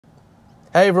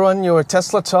Hey everyone, you're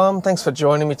Tesla Tom. Thanks for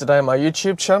joining me today on my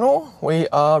YouTube channel. We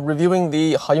are reviewing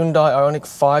the Hyundai Ioniq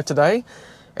 5 today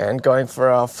and going for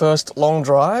our first long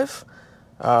drive.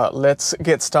 Let's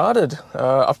get started.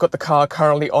 I've got the car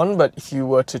currently on, but if you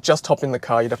were to just hop in the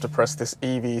car, you'd have to press this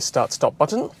EV start-stop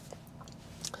button.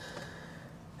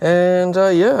 And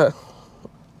yeah,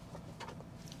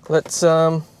 let's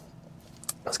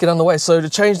get on the way. So to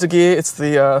change the gear, it's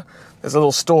the there's a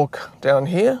little stalk down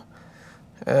here.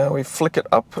 We flick it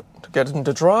up to get it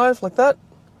into drive like that,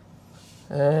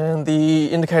 and the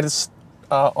indicators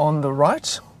are on the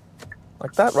right,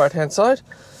 like that, right hand side,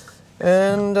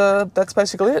 and that's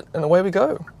basically it, and away we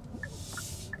go.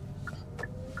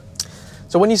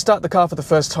 So when you start the car for the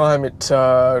first time, it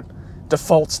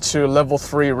defaults to level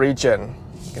 3 regen.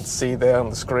 You can see there on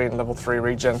the screen, level 3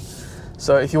 regen.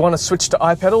 So if you want to switch to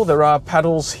iPedal, there are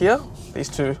paddles here, these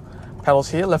two paddles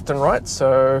here, left and right.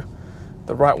 So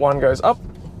the right one goes up,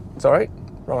 sorry,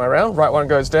 wrong way around, right one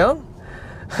goes down,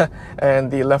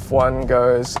 and the left one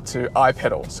goes to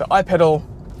iPedal. So iPedal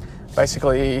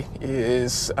basically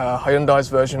is Hyundai's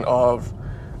version of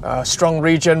strong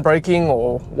regen braking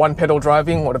or one pedal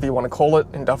driving, whatever you want to call it,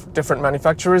 in different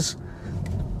manufacturers.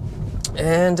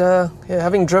 And yeah,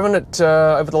 having driven it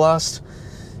over the last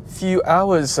few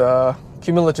hours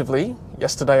cumulatively,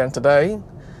 yesterday and today,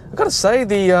 I've got to say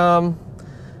the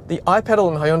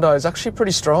iPedal in Hyundai is actually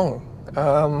pretty strong.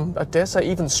 I dare say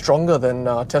even stronger than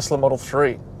Tesla Model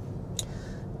 3.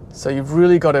 So you've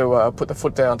really got to put the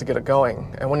foot down to get it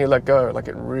going. And when you let go, like,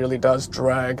 it really does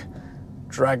drag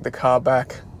the car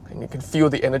back, and you can feel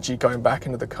the energy going back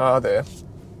into the car there.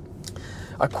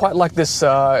 I quite like this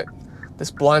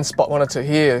this blind spot monitor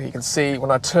here. You can see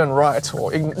when I turn right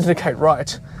or indicate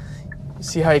right, you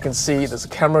see how you can see there's a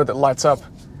camera that lights up.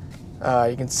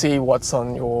 You can see what's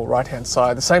on your right hand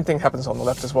side. The same thing happens on the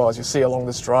left as well. As you see along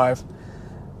this drive,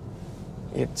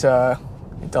 it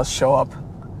does show up,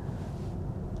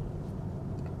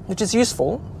 which is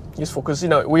useful because, you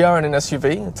know, we are in an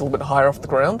SUV. It's a little bit higher off the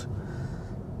ground,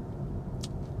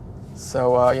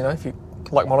 so you know, if you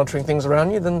like monitoring things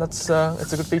around you, then that's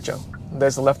it's a good feature. And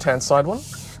there's the left hand side one.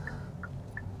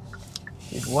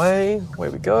 Away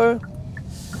we go.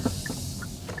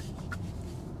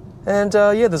 And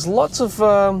yeah, there's lots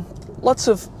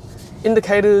of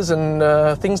indicators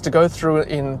and things to go through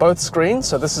in both screens.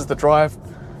 So this is the drive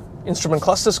instrument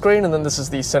cluster screen, and then this is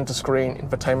the center screen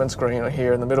infotainment screen right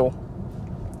here in the middle.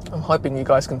 I'm hoping you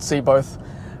guys can see both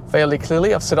fairly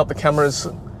clearly. I've set up the cameras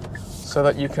so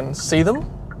that you can see them.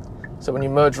 So when you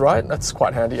merge right, that's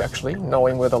quite handy actually,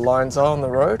 knowing where the lines are on the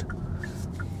road.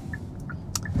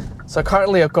 So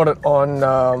currently I've got it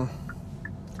on,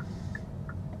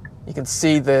 you can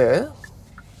see there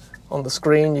on the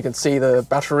screen, you can see the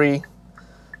battery,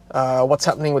 what's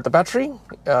happening with the battery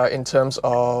in terms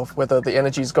of whether the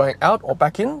energy is going out or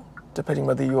back in, depending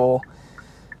whether you're,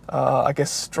 I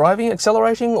guess, driving,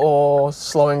 accelerating, or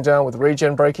slowing down with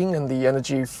regen braking, and the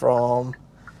energy from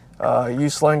you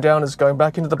slowing down is going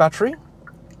back into the battery.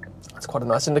 That's quite a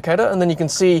nice indicator. And then you can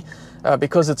see,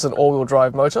 because it's an all-wheel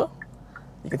drive motor,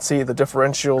 you can see the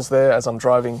differentials there as I'm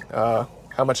driving,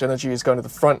 how much energy is going to the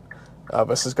front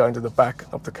versus going to the back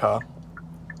of the car,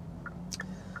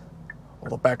 or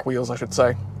the back wheels, I should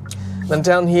say. Then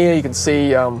down here you can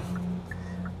see I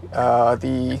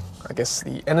guess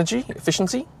the energy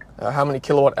efficiency, how many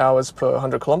kilowatt hours per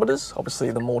 100 kilometers. Obviously,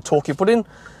 the more torque you put in,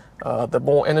 the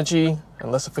more energy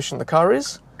and less efficient the car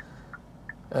is,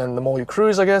 and the more you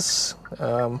cruise, I guess,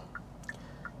 the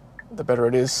better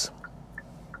it is.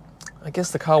 I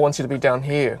guess the car wants you to be down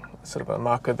here, sort of a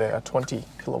marker there, 20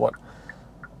 kilowatt.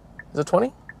 Is it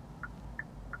 20?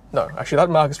 No, actually that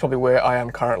mark is probably where I am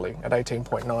currently, at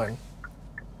 18.9.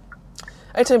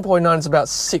 18.9 is about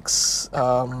 6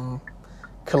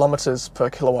 kilometers per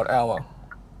kilowatt hour.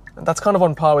 And that's kind of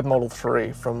on par with Model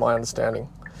 3 from my understanding.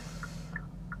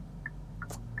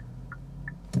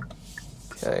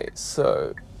 Okay,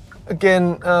 so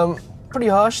again, pretty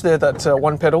harsh there, that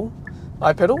one pedal,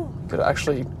 iPedal. Could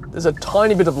actually, there's a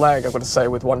tiny bit of lag, I've got to say,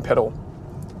 with one pedal.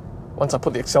 Once I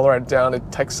put the accelerator down,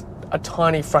 it takes a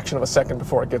tiny fraction of a second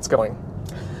before it gets going.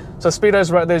 So speedo's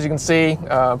right there, as you can see,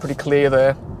 pretty clear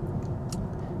there.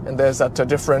 And there's that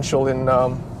differential in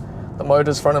the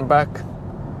motors front and back.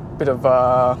 Bit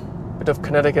of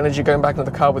kinetic energy going back into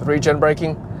the car with regen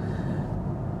braking.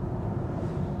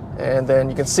 And then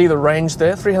you can see the range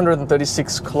there,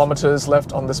 336 kilometers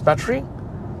left on this battery.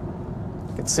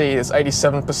 You can see there's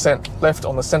 87% left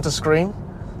on the center screen.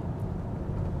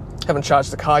 Haven't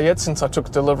charged the car yet since I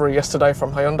took delivery yesterday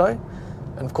from Hyundai.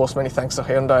 And of course, many thanks to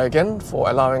Hyundai again for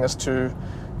allowing us to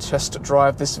test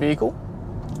drive this vehicle.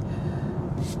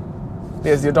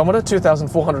 There's the odometer,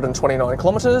 2,429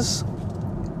 kilometers.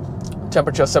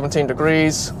 Temperature 17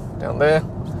 degrees down there.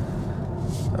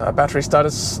 Battery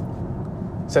status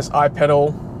says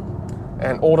iPedal,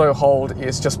 and auto hold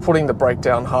is just putting the brake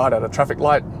down hard at a traffic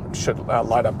light. It should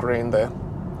light up green there.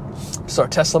 So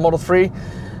Tesla Model 3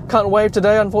 can't wave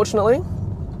today, unfortunately.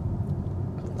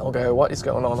 I'll go, what is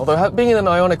going on? Although being in an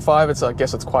Ioniq 5, I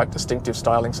guess it's quite distinctive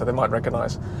styling, so they might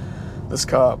recognize this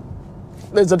car.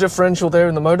 There's a differential there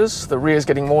in the motors. The rear is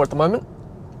getting more at the moment.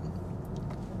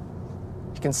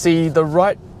 You can see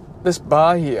this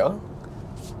bar here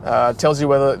tells you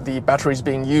whether the battery is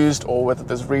being used or whether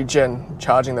there's regen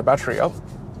charging the battery up.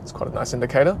 It's quite a nice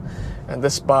indicator. And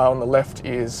this bar on the left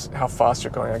is how fast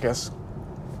you're going, I guess.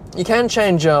 You can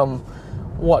change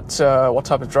what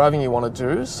type of driving you want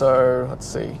to do. So let's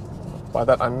see. By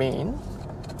that I mean,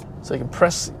 so you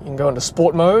can go into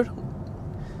sport mode.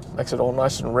 Makes it all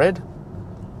nice and red.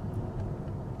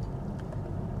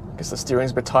 I guess the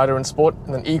steering's a bit tighter in sport.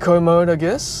 And then eco mode, I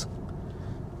guess.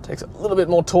 Takes a little bit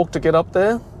more torque to get up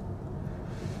there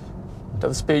to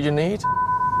the speed you need.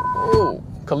 Oh,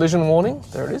 collision warning.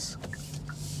 There it is.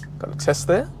 Got a test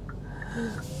there.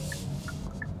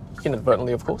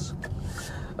 Inadvertently, of course.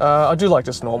 I do like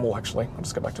just normal, actually. I'll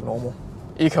just go back to normal.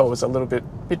 Eco was a little bit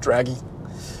draggy.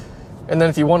 And then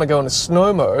if you want to go into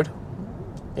snow mode,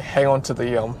 you hang on to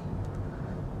the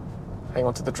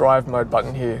drive mode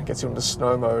button here. It gets you into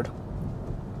snow mode.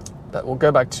 But we'll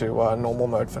go back to normal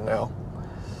mode for now.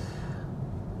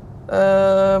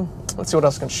 Let's see what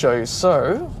else I can show you.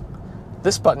 So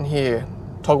this button here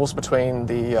toggles between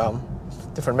the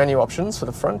different menu options for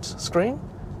the front screen,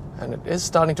 and it is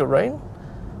starting to rain.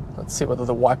 Let's see whether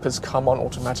the wipers come on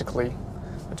automatically.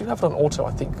 I do have it on auto,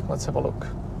 I think. Let's have a look.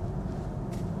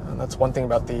 And that's one thing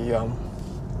about the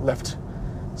left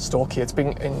stalk here. It's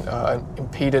being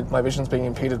impeded. My vision's being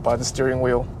impeded by the steering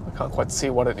wheel. I can't quite see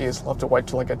what it is. I'll have to wait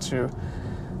till I get to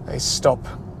a stop.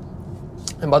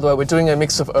 And by the way, we're doing a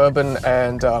mix of urban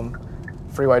and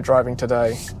freeway driving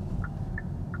today.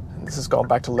 And this has gone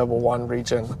back to level 1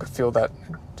 regen. I could feel that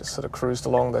just sort of cruised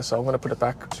along there. So I'm going to put it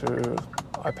back to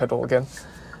iPedal again.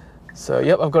 So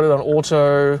yep, I've got it on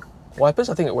auto wipers.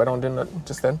 I think it went on, didn't it,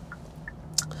 just then?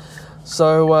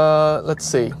 So let's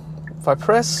see. If I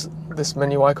press this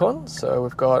menu icon, so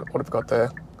we've got, what have we got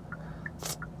there?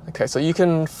 Okay, so you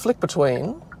can flick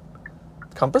between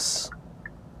compass,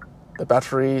 the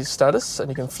battery status, and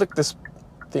you can flick this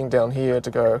thing down here to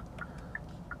go,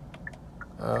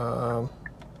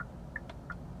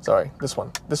 sorry, this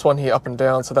one here up and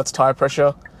down, so that's tire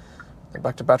pressure, then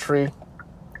back to battery,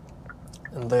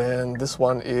 and then this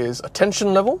one is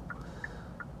attention level.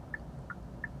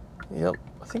 Yep,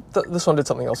 I think this one did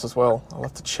something else as well. I'll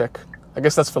have to check. I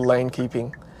guess that's for lane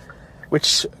keeping,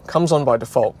 which comes on by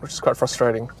default, which is quite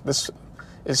frustrating. This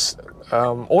is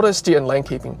auto steer and lane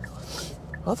keeping.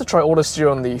 I'll have to try auto steer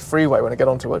on the freeway when I get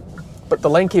onto it. But the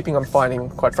lane keeping I'm finding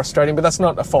quite frustrating, but that's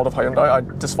not a fault of Hyundai. I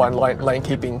just find lane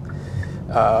keeping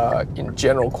in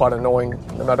general quite annoying,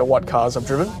 no matter what cars I've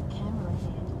driven.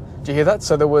 Do you hear that?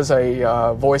 So there was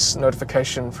a voice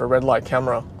notification for a red light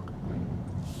camera.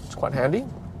 It's quite handy.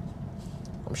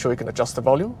 I'm sure you can adjust the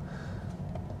volume.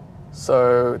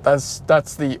 So that's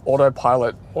the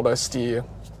autopilot, auto steer.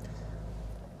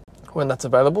 When that's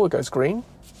available, it goes green.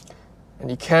 And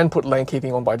you can put lane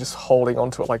keeping on by just holding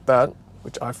onto it like that,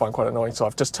 which I find quite annoying, so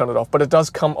I've just turned it off. But it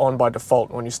does come on by default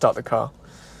when you start the car.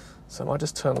 So I might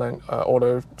just turn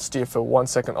auto steer for 1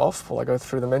 second off while I go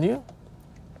through the menu.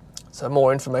 So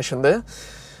more information there.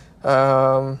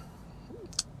 For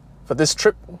this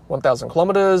trip, 1,000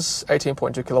 kilometers,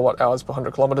 18.2 kilowatt hours per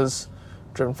 100 kilometers,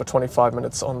 driven for 25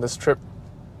 minutes on this trip.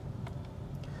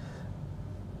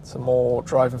 Some more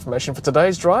drive information for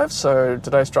today's drive. So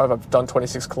today's drive, I've done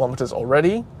 26 kilometers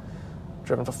already,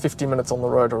 driven for 50 minutes on the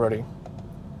road already.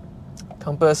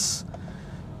 Compass.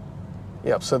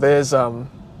 Yep, so there's, the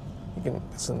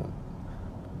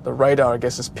radar, I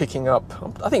guess, is picking up,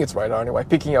 I think it's radar anyway,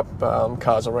 picking up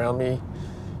cars around me,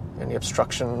 any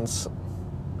obstructions,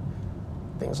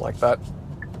 things like that.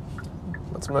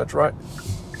 Let's merge right.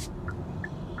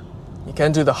 You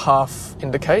can do the half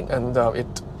indicate, and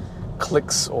it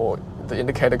clicks, or the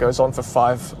indicator goes on for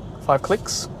five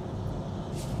clicks.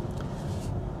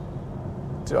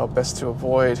 Do our best to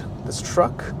avoid this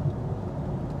truck.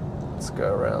 Let's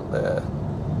go around there.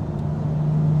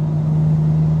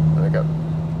 There we go.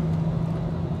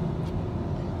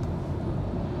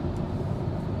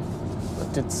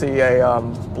 I did see a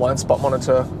blind spot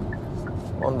monitor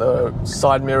on the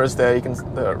side mirrors there. You can,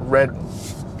 the red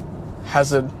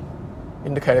hazard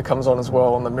indicator comes on as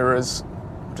well on the mirrors,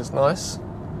 which is nice.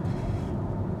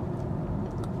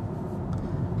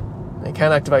 And You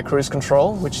can activate cruise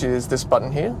control, which is this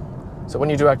button here. So when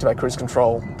you do activate cruise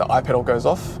control, the iPedal goes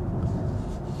off.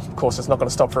 Of course, it's not going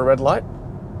to stop for a red light.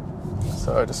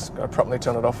 So just going to promptly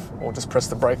turn it off or just press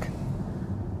the brake.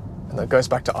 And then it goes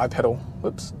back to iPedal.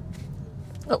 Whoops.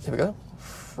 Oh, here we go.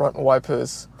 Front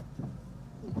wipers.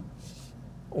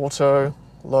 Auto,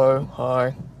 low,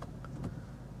 high.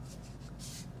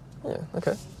 Yeah,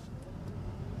 okay.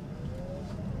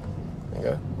 There you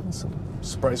go. Some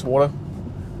sprays water.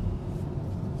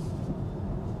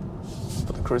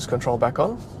 Put the cruise control back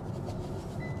on.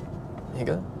 There you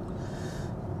go.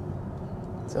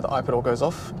 So the iPedal goes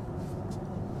off.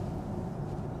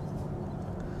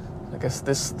 I guess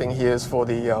this thing here is for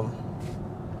the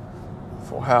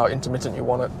for how intermittent you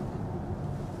want it.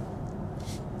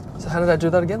 So how did I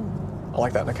do that again? I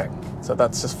like that. Okay. So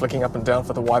that's just flicking up and down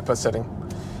for the wiper setting.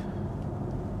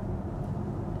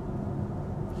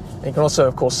 And you can also,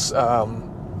 of course,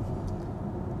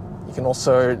 you can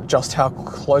also adjust how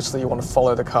closely you want to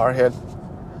follow the car ahead.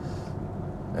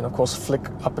 And of course, flick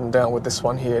up and down with this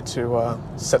one here to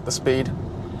set the speed.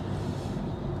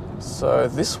 So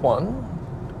this one,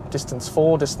 distance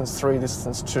 4, distance 3,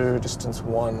 distance 2, distance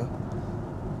 1.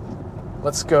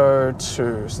 Let's go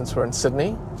to, since we're in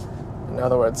Sydney, in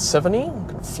other words, 70. You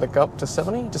can flick up to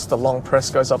 70. Just the long press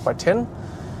goes up by 10.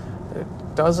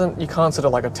 You can't sort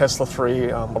of like a Tesla 3,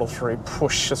 Model 3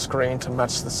 push a screen to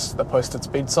match the posted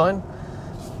speed sign.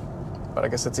 But I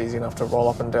guess it's easy enough to roll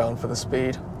up and down for the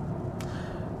speed.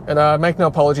 And make no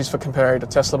apologies for comparing to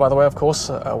Tesla, by the way, of course.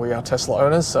 We are Tesla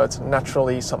owners, so it's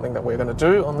naturally something that we're going to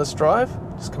do on this drive.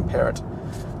 Just compare it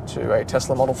to a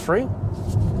Tesla Model 3.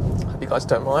 Hope you guys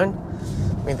don't mind.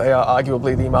 I mean, they are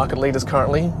arguably the market leaders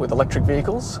currently with electric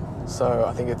vehicles, so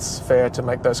I think it's fair to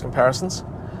make those comparisons.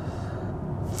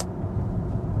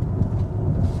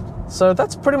 So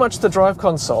that's pretty much the drive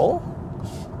console,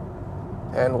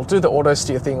 and we'll do the auto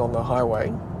steer thing on the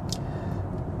highway.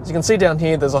 As you can see down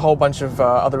here, there's a whole bunch of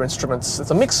other instruments. It's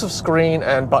a mix of screen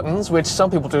and buttons, which some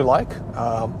people do like,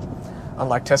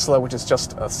 unlike Tesla, which is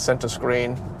just a center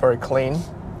screen, very clean.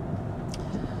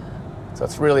 So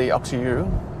it's really up to you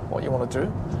what you want to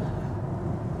do.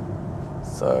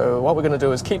 So what we're going to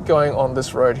do is keep going on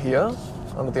this road here,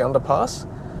 under the underpass,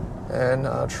 and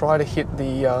try to hit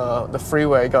the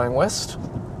freeway going west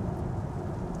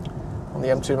on the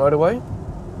M2 motorway.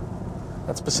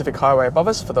 That's Pacific Highway above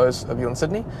us, for those of you in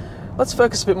Sydney. Let's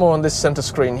focus a bit more on this center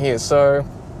screen here. So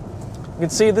you can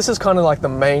see this is kind of like the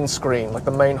main screen, like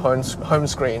the main home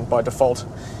screen by default.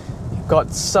 You've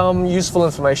got some useful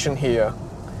information here.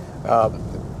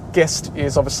 Guest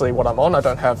is obviously what I'm on. I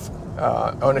don't have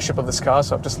ownership of this car,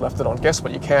 so I've just left it on guest,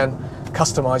 but you can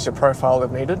customize your profile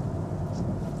if needed.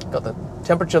 Got the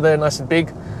temperature there nice and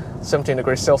big, 17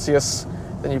 degrees Celsius.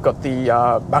 Then you've got the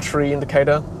battery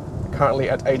indicator, currently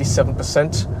at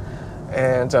 87%,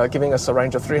 and giving us a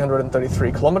range of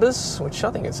 333 kilometers, which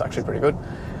I think is actually pretty good.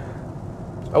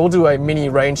 I will do a mini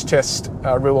range test,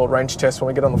 real world range test when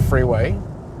we get on the freeway.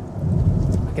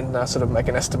 I can sort of make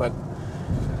an estimate.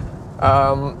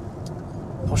 I'll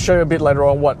show you a bit later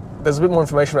on there's a bit more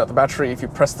information about the battery. If you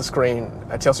press the screen,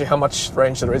 it tells you how much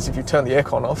range there is if you turn the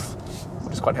aircon off,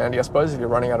 which is quite handy, I suppose, if you're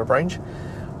running out of range.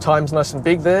 Time's nice and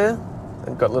big there,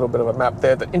 and got a little bit of a map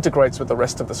there that integrates with the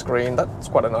rest of the screen. That's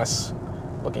quite a nice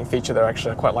looking feature there,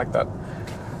 actually. I quite like that.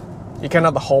 You can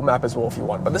have the whole map as well if you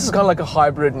want, but this is kind of like a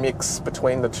hybrid mix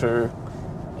between the two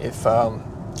if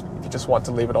you just want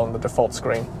to leave it on the default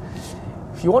screen.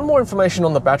 If you want more information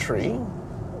on the battery,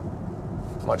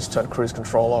 I might just turn cruise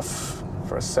control off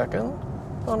for a second.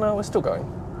 Oh no, we're still going.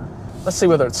 Let's see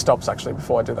whether it stops actually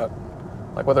before I do that.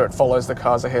 Like whether it follows the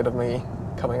cars ahead of me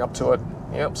coming up to it.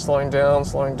 Yep, slowing down,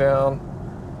 slowing down,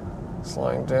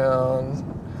 slowing down.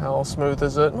 How smooth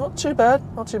is it? Not too bad,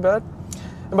 not too bad.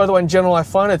 And by the way, in general, I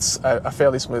find it's a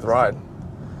fairly smooth ride.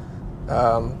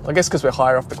 I guess because we're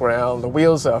higher off the ground. The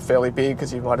wheels are fairly big,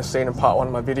 as you might have seen in part 1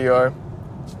 of my video.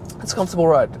 It's a comfortable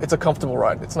ride. It's a comfortable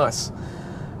ride. It's nice,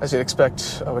 as you'd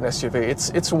expect of an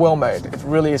SUV. It's well made. It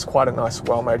really is quite a nice,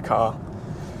 well-made car.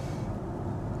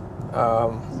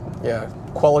 Yeah,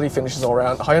 quality finishes all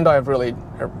around. Hyundai have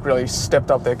really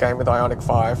stepped up their game with Ioniq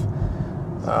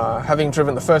 5. Having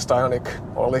driven the first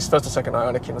Ioniq, or at least first or second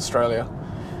Ioniq in Australia,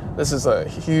 this is a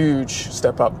huge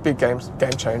step up, big game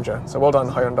changer. So well done,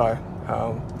 Hyundai,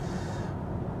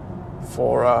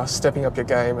 for stepping up your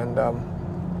game and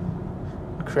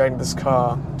creating this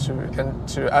car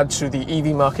to add to the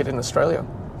EV market in Australia.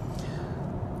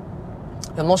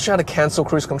 I'm not sure how to cancel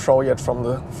cruise control yet from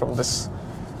this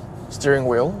steering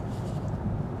wheel.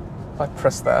 If I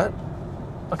press that,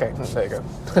 okay, there you go.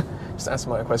 Just answer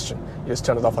my question. You just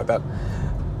turn it off like that.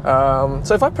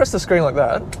 So if I press the screen like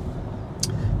that,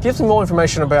 gives me more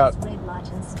information about. Red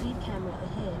light and speed camera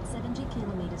ahead, 70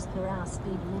 km/h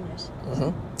speed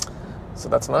limit. So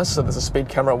that's nice. So there's a speed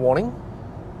camera warning.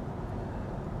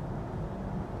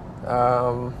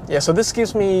 Yeah, so this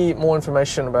gives me more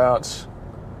information about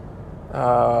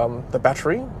the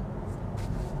battery.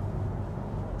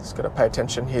 Just got to pay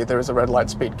attention here. There is a red light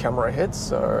speed camera ahead,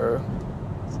 so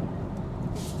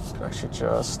you can actually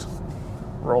just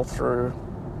roll through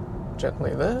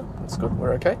gently there. That's good.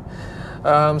 We're okay.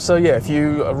 So yeah, if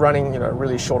you are running,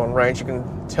 really short on range, you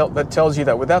can tell. That tells you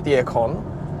that without the aircon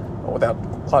or without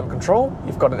climate control,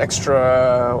 you've got an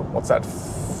extra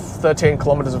 13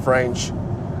 kilometers of range.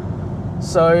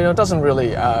 So it doesn't really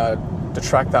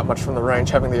detract that much from the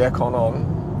range having the aircon on,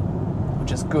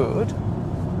 which is good.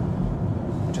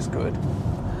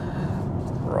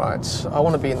 Right, I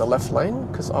want to be in the left lane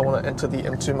because I want to enter the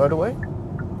M2 motorway.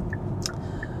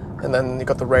 And then you've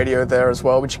got the radio there as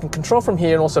well, which you can control from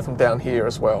here and also from down here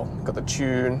as well. You've got the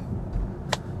tune.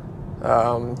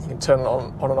 You can turn it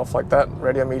on and off like that.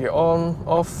 Radio media on,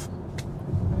 off.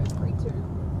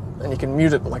 And you can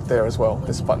mute it like there as well,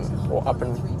 this button, or up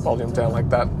and volume down like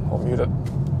that, or mute it.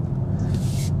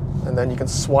 And then you can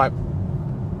swipe.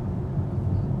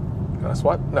 Can I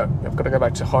swipe? No, I've got to go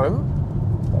back to home.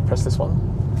 I'll press this one.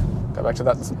 Go back to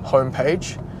that home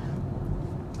page.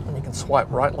 And you can swipe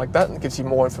right like that, and it gives you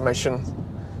more information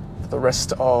for the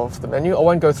rest of the menu. I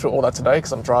won't go through all that today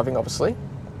because I'm driving, obviously.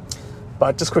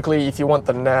 But just quickly, if you want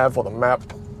the nav or the map,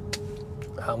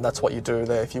 that's what you do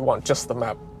there. If you want just the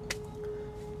map.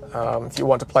 If you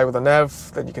want to play with the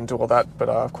nav, then you can do all that, but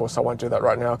of course I won't do that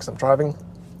right now because I'm driving.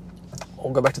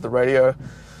 I'll go back to the radio.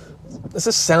 This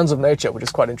is sounds of nature, which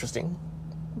is quite interesting.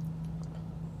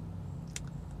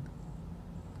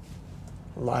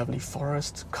 Lively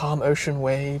forest, calm ocean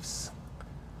waves,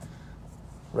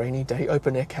 rainy day,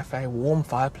 open air cafe, warm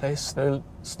fireplace,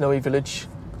 snowy village.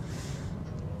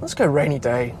 Let's go rainy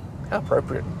day. How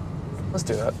appropriate. Let's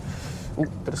do that. Ooh,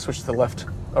 better switch to the left.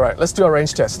 All right, let's do our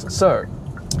range test. So,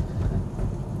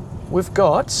 we've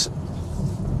got,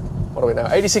 what are we now,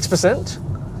 86%,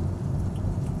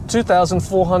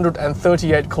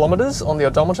 2,438 kilometers on the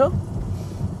odometer.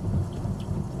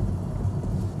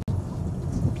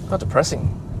 Not depressing,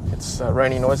 it's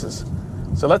rainy noises.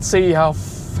 So let's see how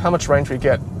much range we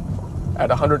get at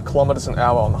 100 kilometers an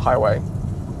hour on the highway.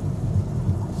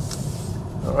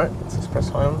 All right, let's just press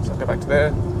home, so I'll go back to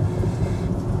there.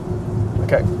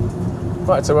 Okay,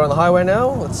 right, so we're on the highway now.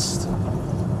 Let's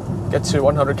get to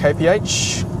 100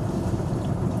 kph.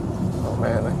 Oh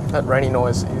man, that rainy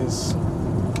noise is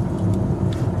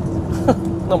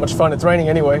not much fun. It's raining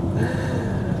anyway.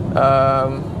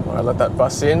 All right, let that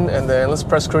bus in, and then let's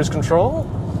press cruise control.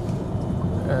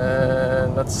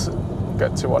 And let's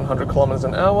get to 100 kilometers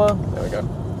an hour. There we go.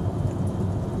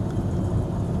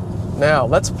 Now,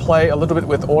 let's play a little bit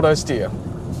with auto steer.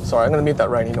 Sorry, I'm going to mute that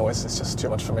rainy noise. It's just too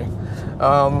much for me.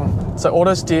 So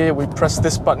auto steer, we press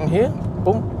this button here.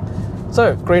 Boom.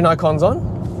 So, green icon's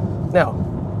on. Now,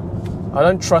 I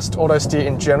don't trust auto steer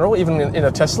in general, even in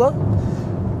a Tesla.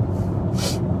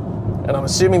 And I'm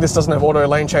assuming this doesn't have auto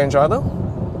lane change either.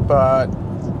 But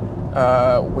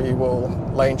we will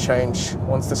lane change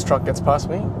once this truck gets past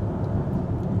me.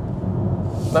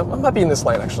 No, I might be in this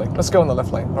lane actually. Let's go in the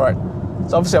left lane. All right.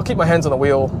 So obviously I'll keep my hands on the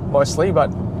wheel mostly,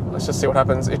 but let's just see what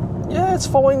happens. Yeah, it's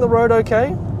following the road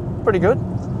okay. Pretty good.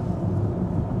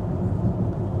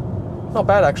 Not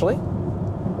bad actually.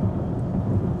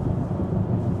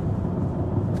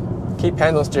 Keep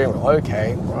hands on steering wheel.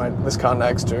 Okay, right. This car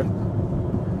nags too.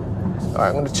 All right,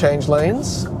 I'm going to change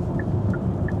lanes.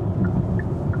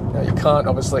 Now you can't,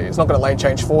 obviously, it's not going to lane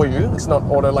change for you. It's not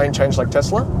auto lane change like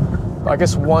Tesla. But I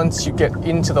guess once you get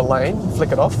into the lane,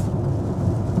 flick it off.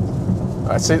 All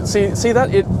right, see that?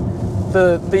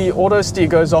 The auto steer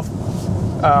goes off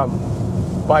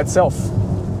by itself.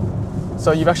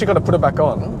 So you've actually got to put it back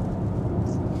on.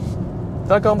 Did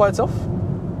that go on by itself?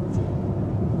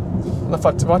 If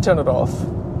I turn it off,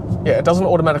 yeah, it doesn't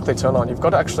automatically turn on. You've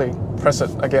got to actually press it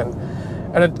again.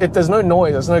 And there's no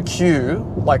noise, there's no cue,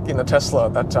 like in the Tesla,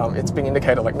 that it's being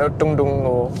indicated, like no dung dung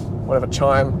or whatever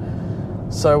chime.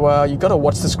 So you've got to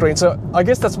watch the screen. So I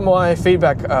guess that's my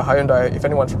feedback, Hyundai, if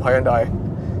anyone from Hyundai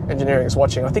Engineering is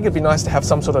watching. I think it'd be nice to have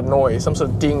some sort of noise, some sort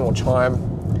of ding or chime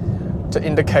to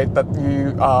indicate that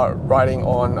you are riding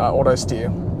on auto steer.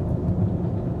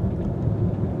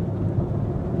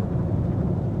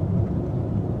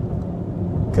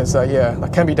 Because yeah,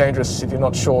 that can be dangerous if you're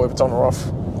not sure if it's on or off.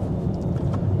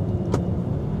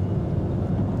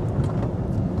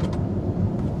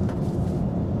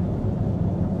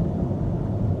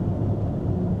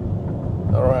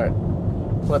 Alright,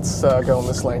 let's go on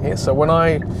this lane here. So when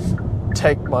I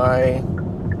take my,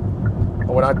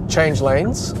 or when I change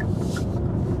lanes,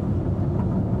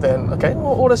 then, okay,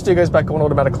 well, auto steer goes back on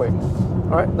automatically.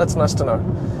 All right, that's nice to know.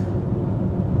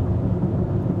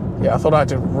 Yeah, I thought I had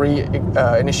to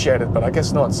re-initiate it, but I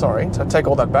guess not, sorry. So I take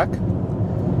all that back.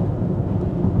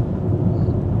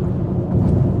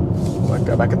 Might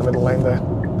go back in the middle lane there.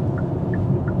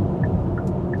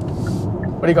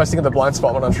 What do you guys think of the blind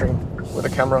spot monitoring with the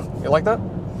camera? You like that?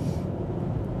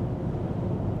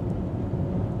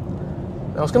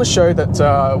 I was going to show that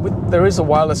there is a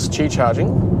wireless Qi charging.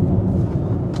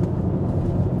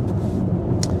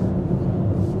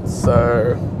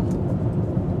 So,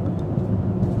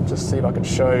 just see if I can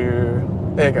show you.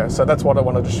 There you go. So that's what I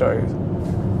wanted to show you.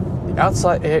 The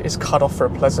outside air is cut off for a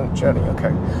pleasant journey.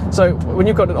 Okay. So when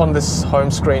you've got it on this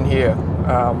home screen here,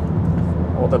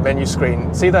 or the menu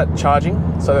screen, see that charging?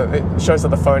 So it shows that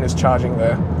the phone is charging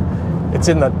there. It's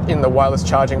in the wireless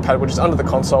charging pad, which is under the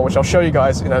console, which I'll show you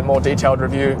guys in a more detailed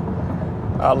review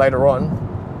later on.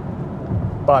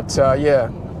 But yeah,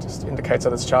 just indicates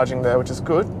that it's charging there, which is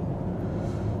good.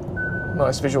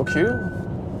 Nice visual cue.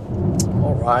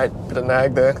 All right, bit of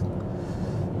nag there.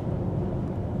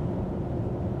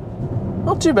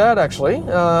 Not too bad actually.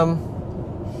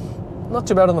 Not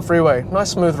too bad on the freeway.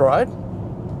 Nice smooth ride.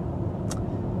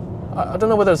 I don't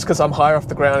know whether it's because I'm higher off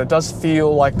the ground. It does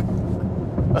feel like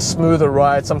a smoother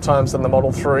ride sometimes than the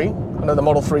Model 3. I know the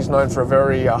Model 3 is known for a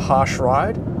very harsh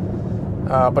ride,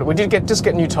 but we did just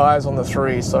get new tyres on the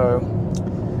 3, so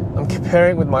I'm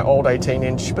comparing with my old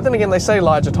 18-inch. But then again, they say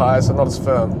larger tyres are not as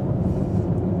firm.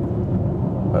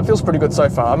 But it feels pretty good so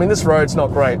far. I mean, this road's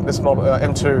not great. This model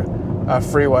M2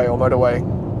 freeway or motorway.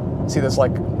 See, there's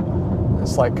like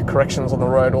corrections on the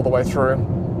road all the way through.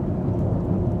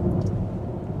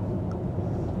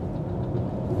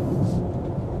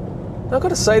 I've got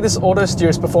to say this auto steer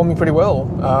is performing pretty well.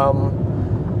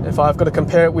 If I've got to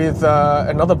compare it with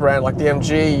another brand like the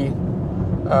MG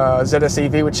ZS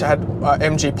EV, which had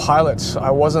MG Pilot, I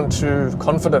wasn't too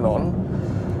confident on.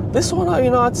 This one,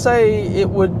 I'd say it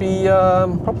would be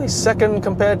probably second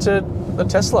compared to the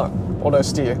Tesla auto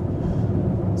steer.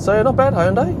 So not bad,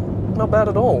 Hyundai. Not bad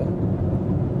at all.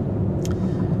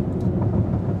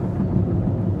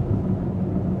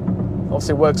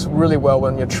 Obviously works really well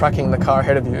when you're tracking the car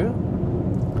ahead of you.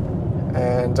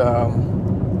 And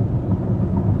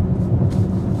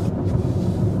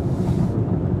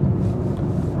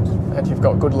you've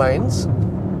got good lanes,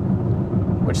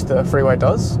 which the freeway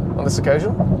does on this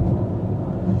occasion.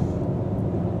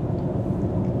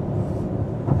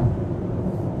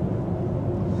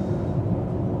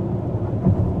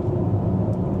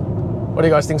 What do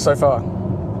you guys think so far?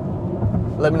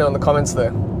 Let me know in the comments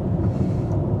there.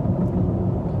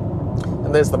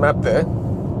 And there's the map there.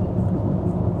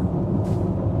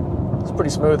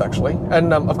 Pretty smooth actually,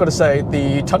 and I've got to say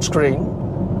the touchscreen,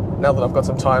 now that I've got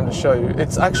some time to show you,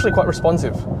 it's actually quite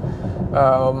responsive.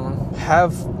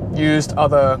 Have used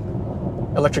other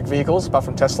electric vehicles apart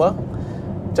from Tesla,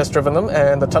 test driven them,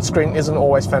 and the touchscreen isn't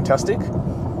always fantastic,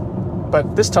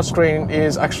 but this touchscreen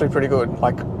is actually pretty good,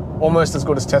 like almost as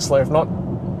good as Tesla, if not,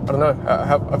 I don't know,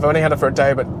 I've only had it for a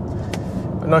day, but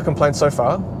no complaints so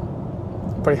far.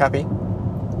 Pretty happy.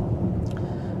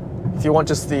 If you want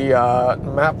just the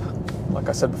map, like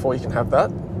I said before, you can have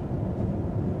that.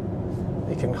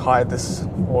 You can hide this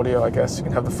audio, I guess. You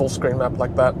can have the full screen map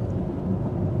like that.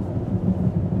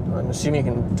 I'm assuming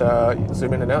you can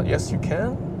zoom in and out. Yes, you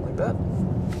can, like that.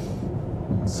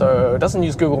 So it doesn't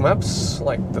use Google Maps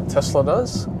like the Tesla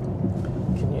does.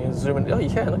 Can you zoom in? Oh, you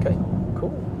can, okay.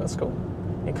 Cool, that's cool.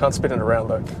 You can't spin it around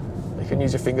though. You can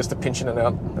use your fingers to pinch in and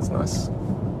out. That's nice.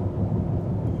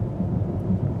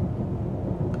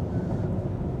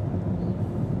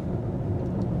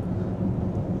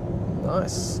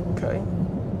 Nice, okay.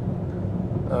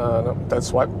 No, don't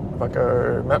swipe. If I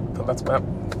go map, that's map.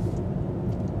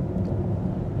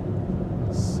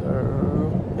 So,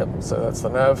 yep, so that's the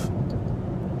nav.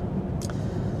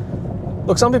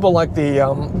 Look, some people like the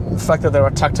fact that there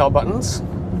are tactile buttons.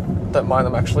 Don't mind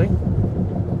them actually.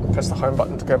 Press the home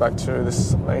button to go back to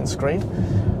this main screen.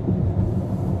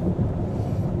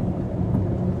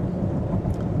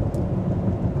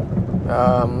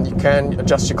 You can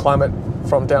adjust your climate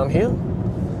from down here.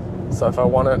 So if I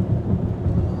want it a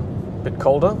bit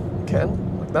colder, you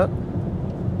can, like that.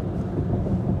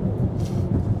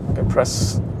 You can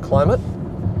press climate,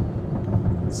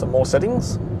 some more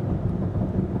settings.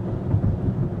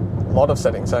 A lot of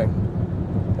settings, eh?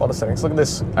 A lot of settings. Look at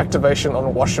this, activation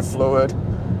on washer fluid,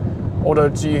 auto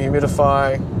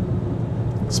dehumidify,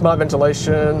 smart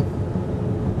ventilation,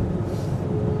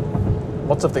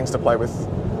 lots of things to play with.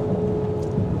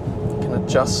 You can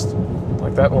adjust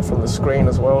like that, or from the screen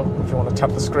as well, if you want to tap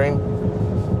the screen.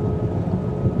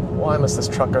 Why must this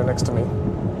truck go next to me?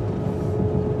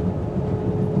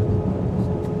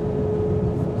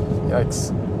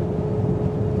 Yikes.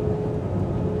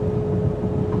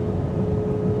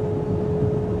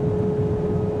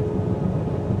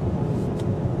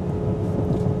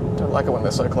 Don't like it when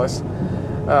they're so close.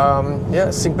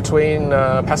 Yeah, sync between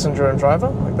passenger and driver,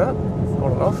 like that,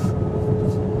 on and off.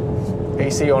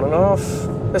 AC on and off.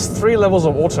 There's 3 levels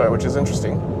of auto, which is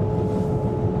interesting.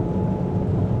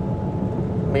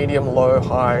 Medium, low,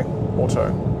 high,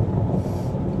 auto.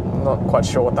 I'm not quite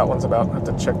sure what that one's about. I have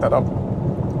to check that up.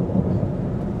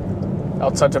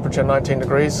 Outside temperature 19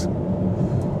 degrees. And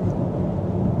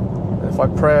if I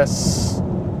press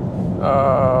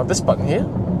this button here,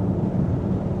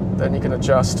 then you can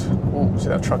adjust. Ooh, see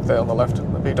that truck there on the left,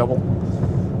 the B-double.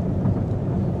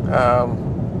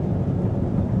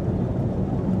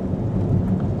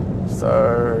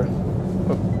 So,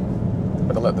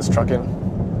 better let this truck in.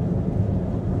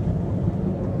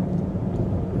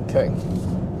 Okay.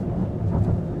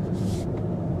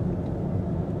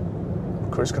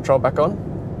 Cruise control back on.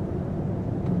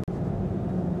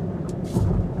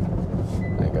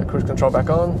 There you go, cruise control back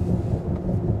on.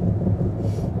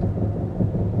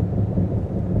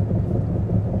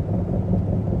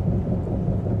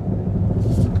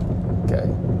 Okay.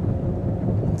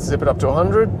 Zip it up to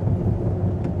 100.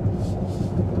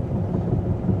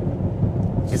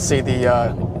 You see the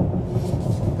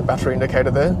battery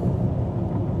indicator there.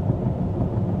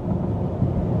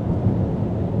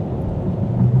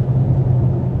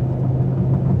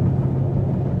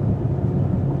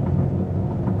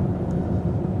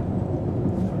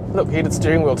 Look, heated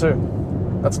steering wheel too.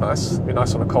 That's nice. Be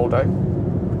nice on a cold day.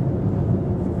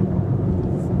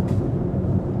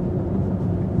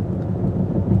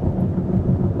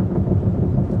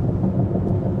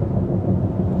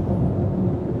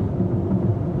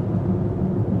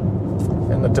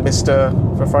 And the demister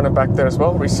for front and back there as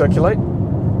well. Recirculate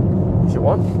if you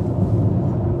want.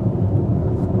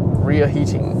 Rear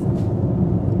heating.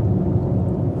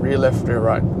 Rear left, rear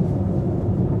right.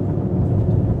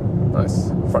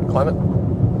 Nice. Front climate.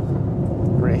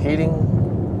 Rear heating.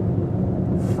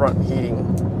 Front heating.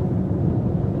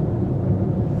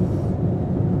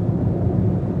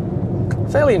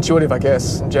 Fairly intuitive, I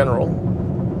guess, in general.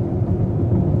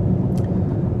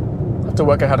 I have to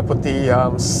work out how to put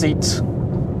the seat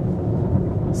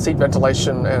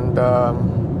ventilation and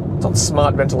it's on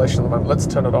smart ventilation at the moment. Let's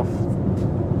turn it off.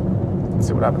 Let's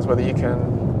see what happens, whether you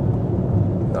can...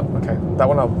 No, okay. That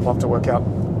one I'll have to work out.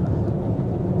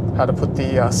 How to put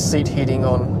the seat heating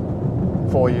on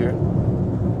for you.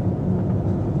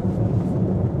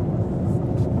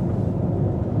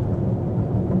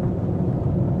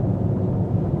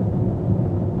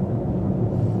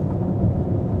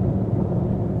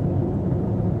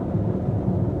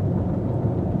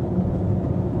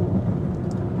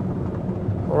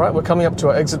 Alright, we're coming up to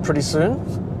our exit pretty soon.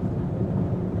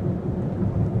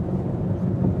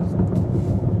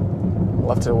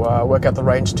 We'll have to work out the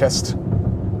range test.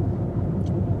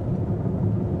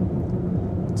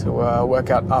 To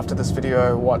work out after this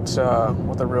video what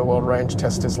the real world range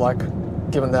test is like,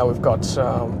 given that we've got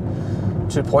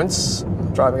 2 points,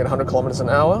 driving at 100 kilometers an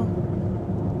hour,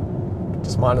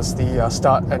 just minus the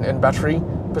start and end battery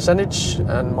percentage,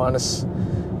 and minus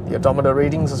the odometer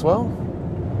readings as well.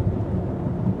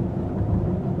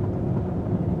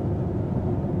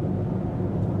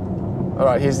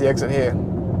 Alright, here's the exit here.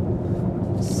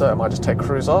 So I might just take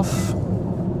cruise off,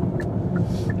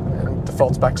 and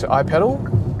defaults back to iPedal.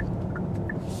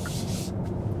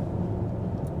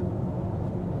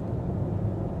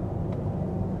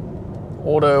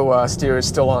 Auto steer is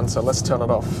still on, so let's turn it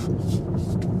off.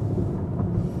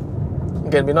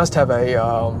 Again, it'd be nice to have a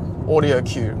audio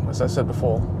cue, as I said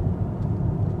before.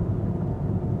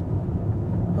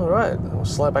 Alright, we'll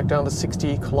slide back down to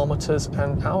 60 kilometers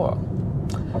an hour.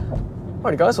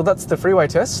 Alrighty guys, well that's the freeway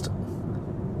test.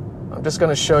 I'm just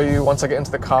going to show you, once I get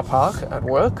into the car park at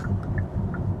work,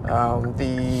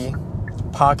 the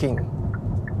parking.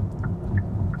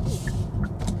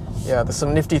 Yeah, there's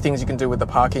some nifty things you can do with the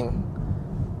parking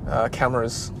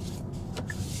cameras.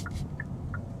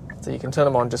 So you can turn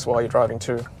them on just while you're driving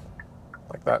too,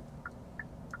 like that.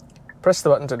 Press the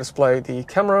button to display the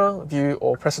camera view,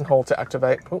 or press and hold to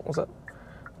activate. Oh, what was that?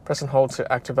 Press and hold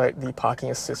to activate the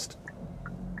parking assist.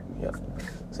 Yeah.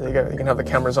 So there you go. You can have the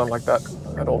cameras on like that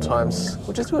at all times,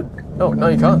 which is good. Oh, no,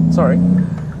 you can't. Sorry.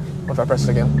 What if I press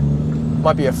it again?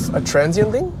 Might be a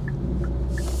transient thing.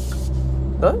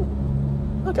 No?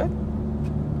 Okay.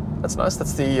 That's nice.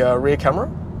 That's the rear camera.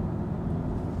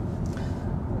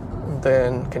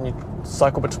 Then can you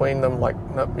cycle between them, like,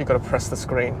 nope, you've got to press the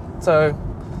screen. So,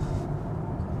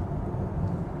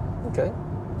 okay,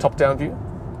 top-down view.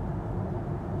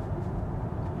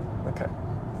 Okay.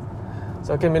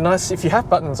 So it can be nice, if you have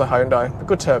buttons at Hyundai, it's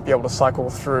good to be able to cycle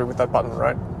through with that button,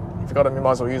 right? If you've got them, you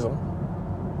might as well use them.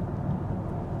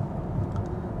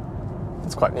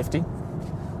 It's quite nifty.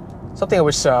 Something I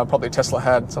wish probably Tesla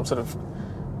had, some sort of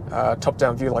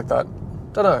top-down view like that.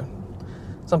 Don't know.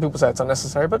 Some people say it's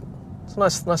unnecessary, but it's a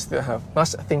nice thing to have.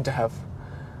 Nice thing to have.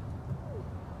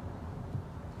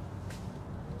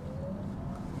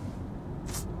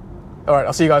 All right,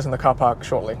 I'll see you guys in the car park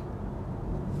shortly.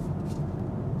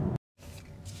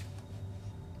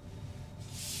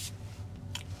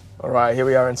 All right, here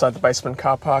we are inside the basement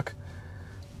car park.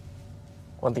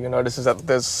 One thing you notice is that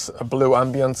there's a blue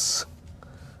ambience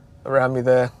around me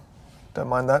there. Don't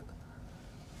mind that.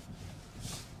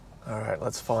 All right,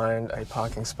 let's find a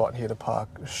parking spot here to park.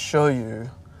 Show you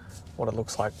what it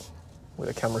looks like with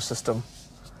a camera system.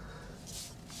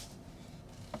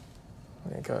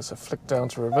 There you go, so flick down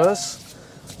to reverse.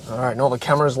 All right, and all the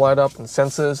cameras light up and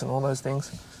sensors and all those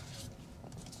things.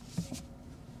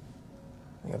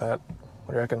 Look at that.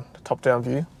 What do you reckon? Top-down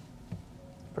view.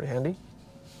 Pretty handy.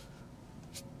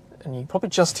 And you probably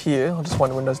just hear, I'll just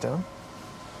wind the windows down.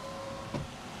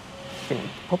 You can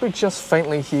probably just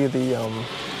faintly hear the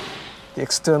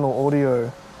external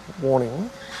audio warning.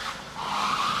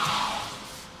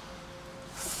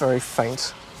 Very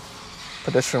faint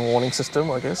pedestrian warning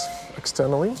system, I guess,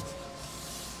 externally.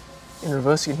 In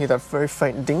reverse, you can hear that very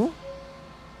faint ding.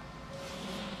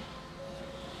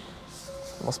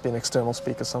 There must be an external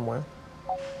speaker somewhere.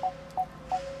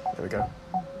 There we go.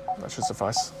 That should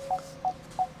suffice.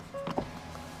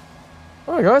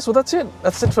 Alright guys, well that's it.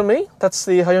 That's it for me. That's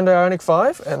the Hyundai Ioniq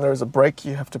 5, and there is a brake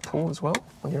you have to pull as well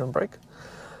when you're on brake.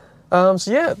 So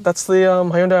yeah, that's the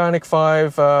Hyundai Ioniq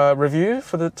 5 review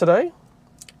for today.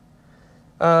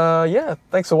 Yeah,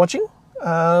 thanks for watching.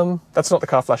 That's not the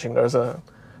car flashing. There's a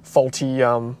faulty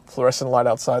fluorescent light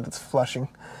outside that's flashing.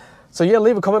 So yeah,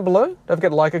 leave a comment below. Don't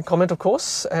forget to like and comment, of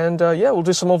course. And yeah, we'll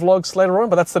do some more vlogs later on,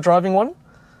 but that's the driving one.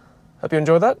 Hope you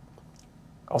enjoyed that.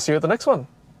 I'll see you at the next one.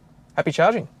 Happy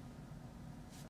charging.